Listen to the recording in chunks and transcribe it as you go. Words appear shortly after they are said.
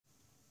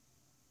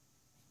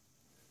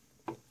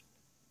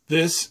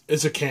This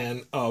is a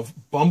can of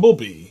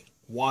Bumblebee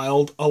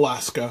Wild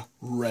Alaska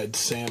Red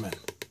Salmon.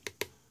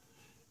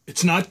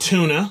 It's not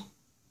tuna,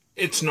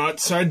 it's not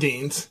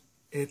sardines,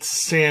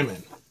 it's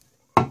salmon.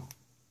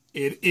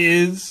 It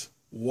is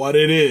what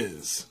it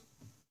is.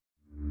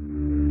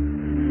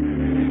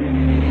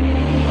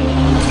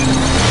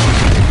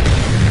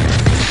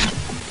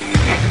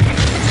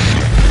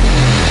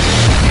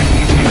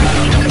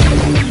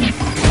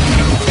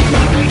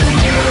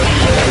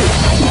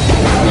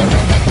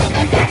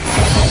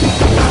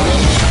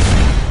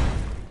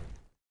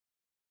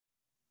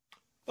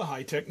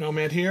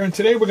 TheHiTechNomad here, and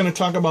today we're going to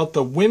talk about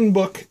the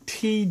WinBook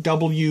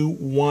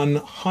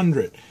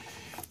TW100.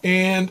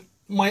 And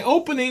my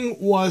opening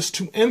was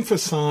to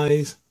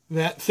emphasize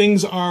that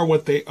things are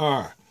what they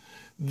are.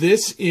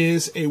 This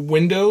is a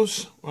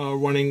Windows,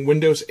 running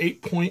Windows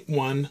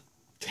 8.1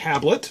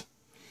 tablet,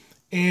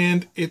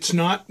 and it's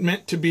not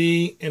meant to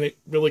be, and it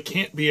really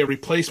can't be, a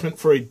replacement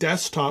for a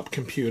desktop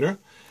computer.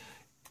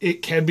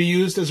 It can be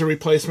used as a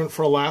replacement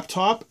for a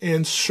laptop,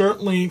 and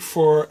certainly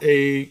for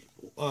a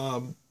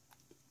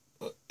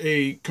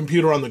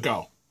computer on the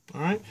go. All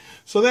right,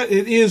 so that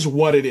it is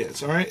what it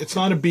is. All right, it's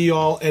not a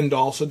be-all,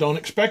 end-all, so don't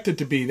expect it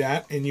to be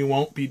that, and you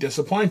won't be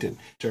disappointed.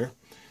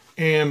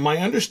 And my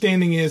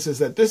understanding is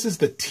that this is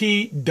the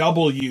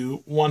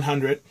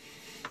TW100,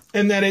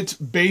 and that it's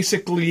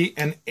basically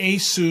an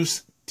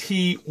Asus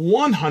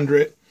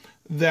T100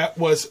 that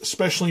was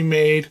specially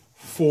made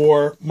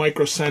for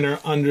Microcenter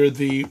under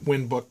the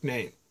WinBook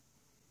name.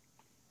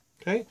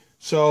 Okay,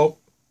 so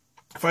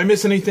if I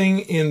miss anything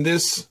in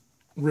this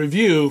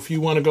review, if you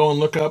want to go and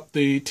look up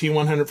the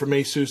T100 from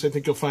Asus, I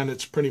think you'll find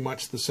it's pretty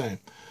much the same.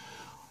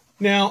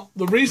 Now,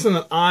 the reason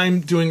that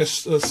I'm doing a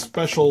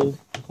special,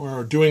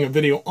 or doing a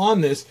video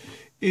on this,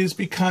 is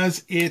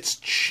because it's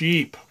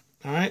cheap.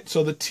 All right,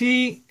 so the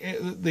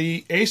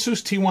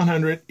Asus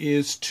T100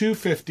 is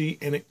 $250,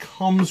 and it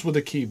comes with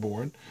a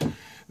keyboard.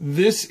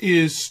 This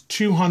is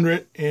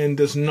 $200 and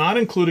does not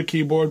include a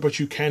keyboard, but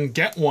you can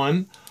get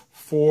one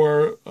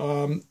for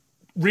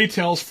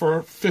retails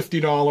for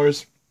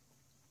 $50.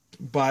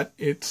 But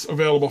it's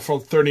available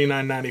for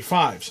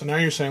 $39.95. So now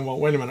you're saying, well,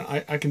 wait a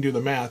minute, I can do the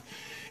math.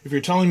 If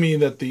you're telling me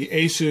that the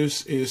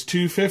Asus is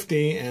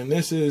 $250 and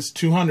this is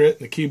 $200, and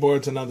the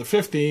keyboard's another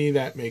 $50,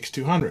 that makes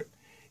 $200.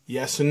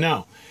 Yes and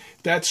no.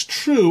 That's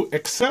true,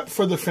 except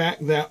for the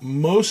fact that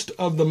most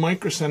of the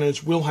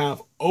Microcenters will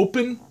have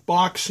open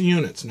box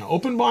units. Now,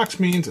 open box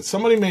means that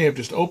somebody may have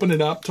just opened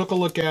it up, took a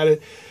look at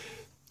it,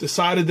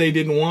 decided they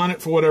didn't want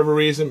it for whatever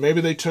reason.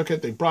 Maybe they took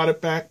it, they brought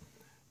it back.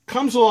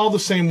 Comes with all the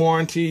same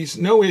warranties,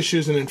 no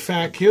issues, and in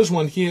fact, here's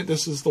one here.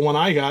 This is the one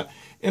I got,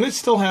 and it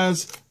still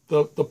has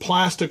the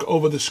plastic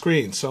over the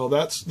screen. So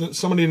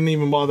somebody didn't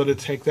even bother to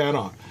take that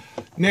off.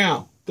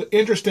 Now, the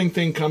interesting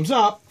thing comes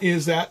up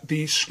is that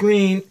the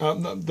screen,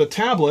 the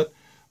tablet,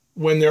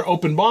 when they're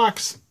open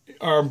box,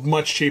 are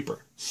much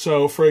cheaper.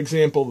 So, for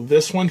example,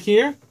 this one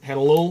here had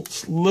a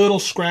little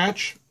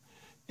scratch,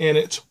 and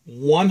it's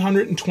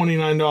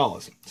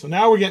 $129. So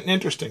now we're getting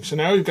interesting. So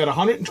now we've got a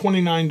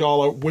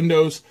 $129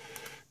 Windows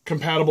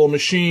compatible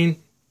machine,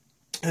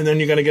 and then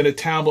you're going to get a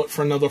tablet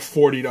for another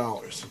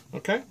 $40.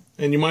 Okay,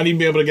 and you might even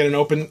be able to get an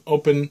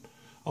open.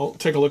 I'll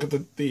take a look at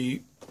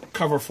the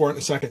cover for it in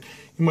a second.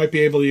 You might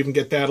be able to even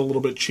get that a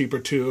little bit cheaper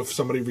too if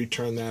somebody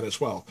returned that as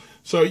well.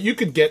 So you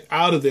could get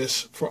out of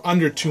this for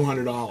under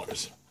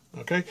 $200.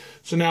 Okay,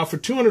 so now for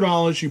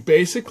 $200, you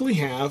basically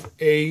have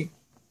a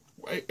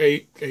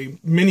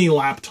mini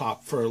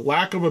laptop, for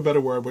lack of a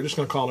better word. We're just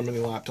going to call it a mini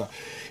laptop.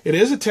 It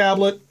is a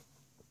tablet.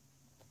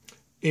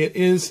 It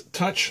is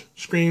touch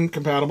screen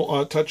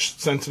compatible, touch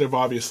sensitive,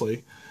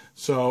 obviously.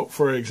 So,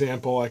 for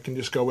example, I can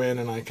just go in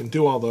and I can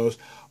do all those.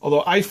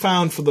 Although I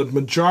found for the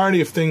majority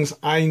of things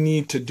I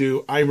need to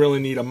do, I really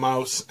need a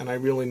mouse and I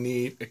really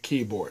need a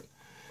keyboard.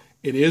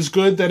 It is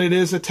good that it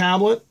is a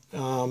tablet.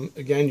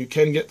 Again, you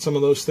can get some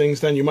of those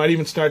things done. You might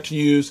even start to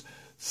use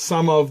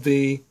some of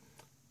the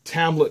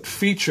tablet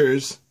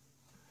features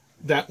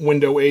that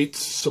Windows 8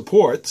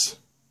 supports.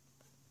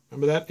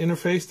 Remember that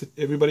interface that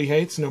everybody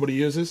hates, nobody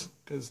uses,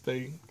 because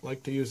they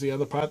like to use the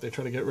other part. They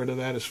try to get rid of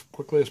that as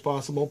quickly as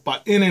possible.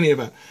 But in any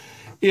event,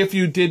 if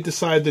you did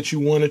decide that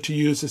you wanted to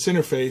use this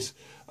interface,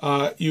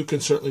 you can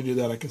certainly do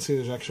that. I can see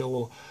there's actually a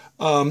little...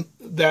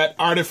 that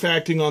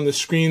artifacting on the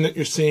screen that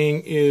you're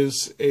seeing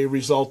is a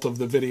result of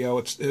the video.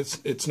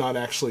 It's not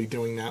actually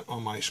doing that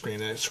on my screen.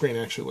 The screen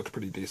actually looks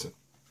pretty decent.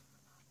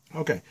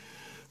 Okay,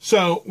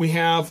 so we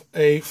have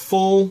a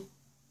full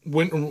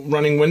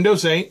running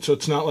Windows 8, so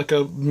it's not like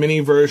a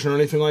mini version or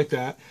anything like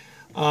that.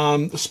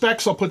 The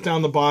specs I'll put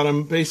down the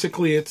bottom.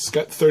 Basically, it's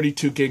got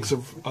 32 gigs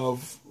of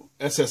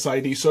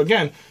SSID. So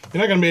again,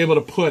 you're not going to be able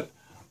to put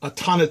a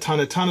ton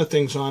of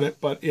things on it,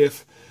 but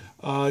if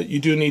you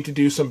do need to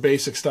do some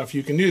basic stuff,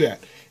 you can do that.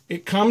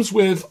 It comes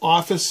with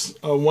Office,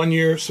 a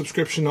 1-year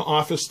subscription to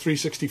Office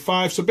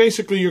 365. So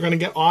basically, you're going to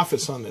get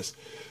Office on this.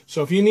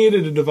 So if you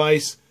needed a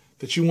device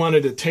that you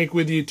wanted to take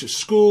with you to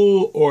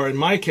school, or in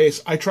my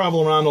case, I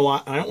travel around a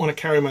lot and I don't want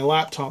to carry my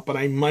laptop, but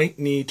I might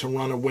need to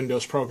run a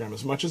Windows program.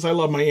 As much as I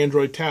love my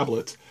Android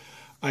tablets,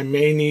 I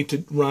may need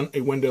to run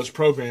a Windows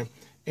program,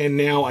 and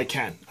now I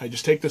can. I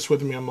just take this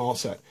with me, I'm all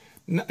set.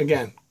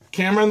 Again,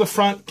 camera in the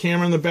front,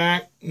 camera in the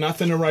back,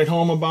 nothing to write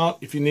home about.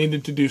 If you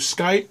needed to do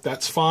Skype,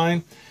 that's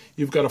fine.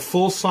 You've got a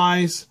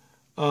full-size,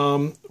 if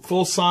I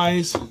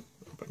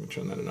can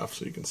turn that enough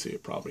so you can see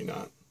it, probably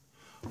not.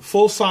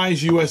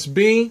 Full-size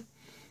USB,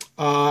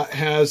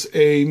 has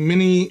a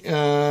mini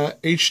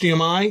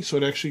HDMI, so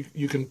it actually,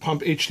 you can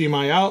pump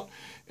HDMI out.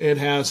 It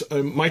has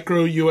a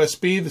micro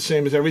USB, the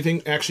same as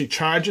everything, actually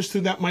charges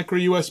through that micro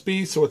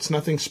USB, so it's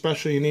nothing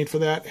special you need for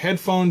that.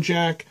 Headphone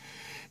jack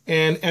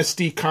and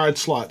SD card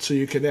slot, so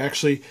you can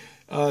actually,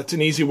 it's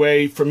an easy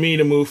way for me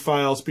to move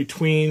files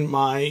between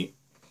my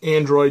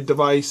Android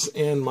device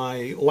and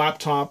my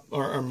laptop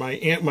or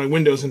my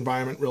Windows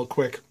environment real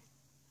quick.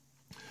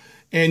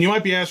 And you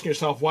might be asking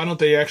yourself, why don't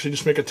they actually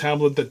just make a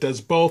tablet that does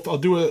both? I'll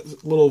do a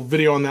little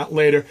video on that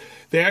later.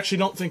 They actually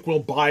don't think we'll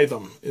buy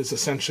them, is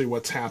essentially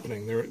what's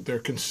happening. Their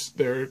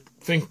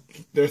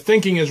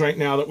thinking is right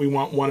now that we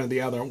want one or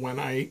the other, when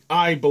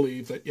I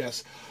believe that,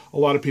 yes, a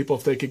lot of people,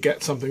 if they could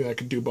get something that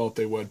could do both,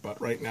 they would. But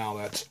right now,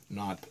 that's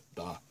not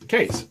the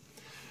case.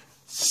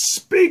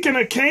 Speaking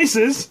of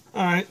cases,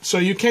 all right, so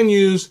you can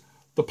use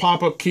the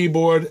pop-up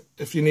keyboard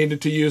if you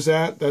needed to use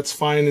that. That's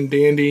fine and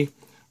dandy.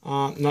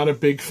 Not a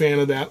big fan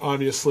of that,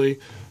 obviously.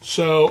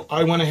 So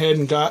I went ahead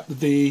and got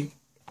the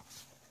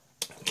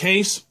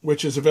case,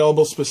 which is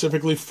available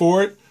specifically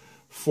for it,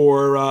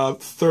 for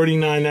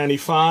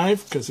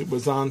 $39.95 because it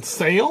was on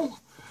sale.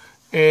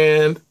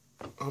 And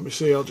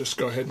obviously, I'll just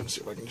go ahead and see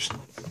if I can just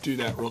do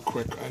that real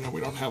quick. I know we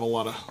don't have a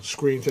lot of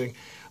screen thing.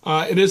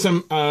 It is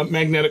a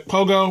magnetic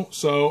pogo,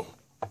 so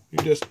you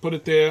just put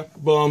it there,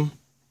 boom.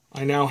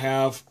 I now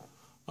have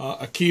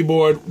a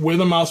keyboard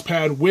with a mouse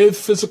pad with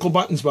physical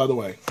buttons, by the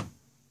way.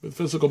 With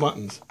physical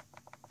buttons.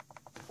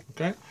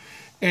 Okay?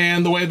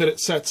 And the way that it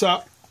sets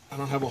up, I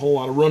don't have a whole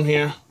lot of room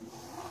here,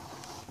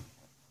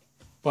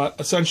 but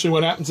essentially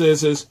what happens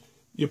is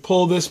you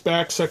pull this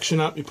back section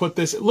up, you put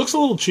this, it looks a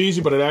little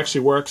cheesy, but it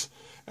actually works,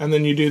 and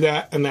then you do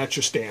that, and that's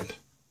your stand.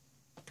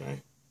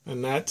 Okay?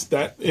 And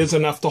that is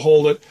enough to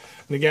hold it.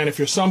 And again, if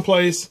you're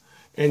someplace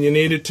and you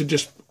needed to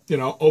just,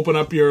 open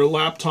up your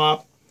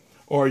laptop,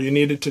 or you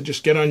needed to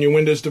just get on your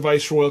Windows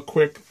device real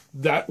quick,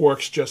 that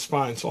works just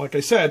fine. So like I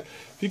said,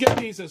 if you get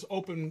these as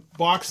open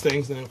box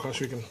things, then of course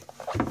we can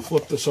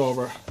flip this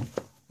over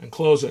and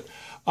close it.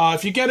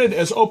 If you get it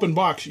as open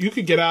box, you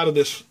could get out of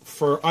this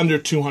for under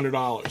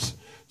 $200.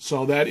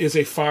 So that is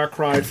a far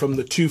cry from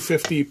the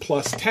 $250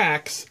 plus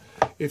tax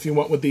if you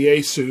went with the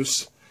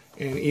Asus,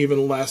 and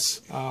even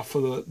less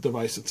for the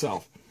device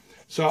itself.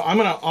 So I'm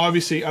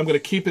going to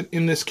keep it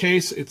in this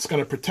case. It's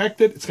going to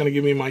protect it. It's going to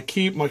give me my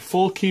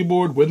full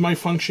keyboard with my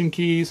function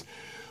keys,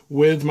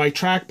 with my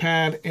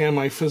trackpad and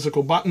my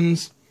physical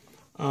buttons.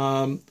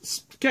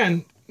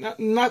 Again,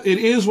 it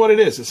is what it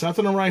is. It's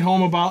nothing to write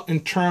home about in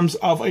terms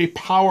of a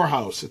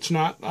powerhouse. It's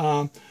not.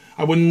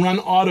 I wouldn't run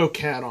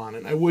AutoCAD on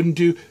it. I wouldn't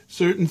do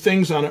certain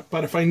things on it.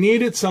 But if I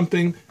needed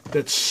something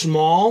that's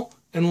small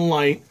and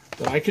light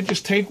that I could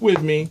just take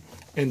with me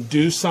and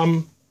do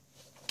some,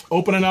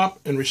 open it up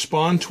and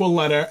respond to a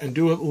letter and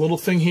do a little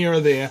thing here or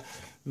there,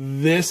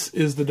 this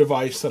is the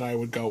device that I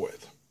would go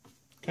with.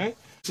 Okay?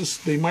 This is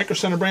the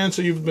Microcenter brand,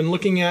 so you've been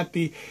looking at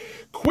the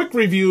quick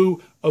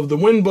review of the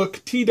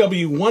WinBook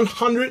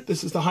TW100.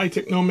 This is the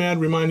HiTechNomad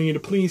reminding you to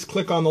please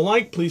click on the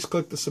like, please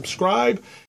click the subscribe,